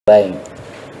crying.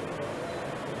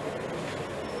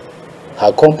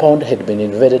 Her compound had been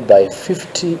invaded by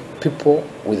 50 people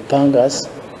with pangas,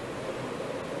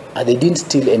 and they didn't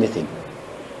steal anything.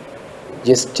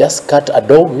 Just cut a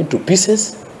dog into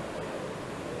pieces,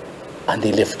 and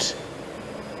they left.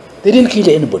 They didn't kill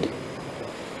anybody.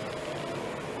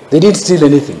 They didn't steal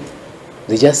anything.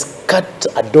 They just cut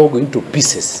a dog into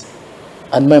pieces.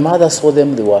 And my mother saw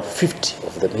them, there were 50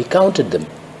 of them. He counted them.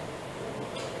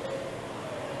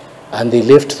 And they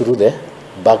left through the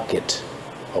back gate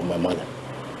of my mother.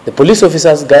 The police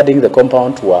officers guarding the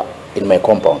compound were in my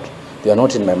compound. They were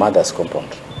not in my mother's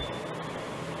compound.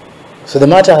 So the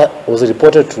matter was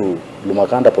reported to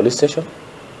Lumakanda police station.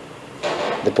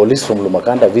 The police from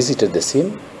Lumakanda visited the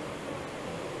scene,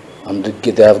 and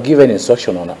they have given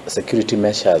instruction on security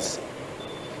measures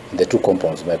in the two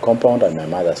compounds, my compound and my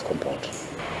mother's compound.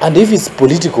 And if it's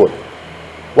political,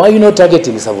 why are you not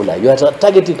targeting Savula? You are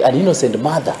targeting an innocent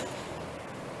mother,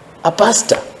 a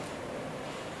pastor.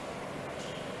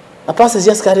 A pastor is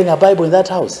just carrying a Bible in that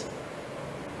house.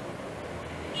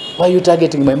 Why are you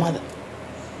targeting my mother?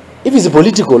 If it's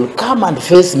political, come and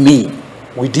face me.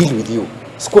 We deal with you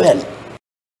squarely.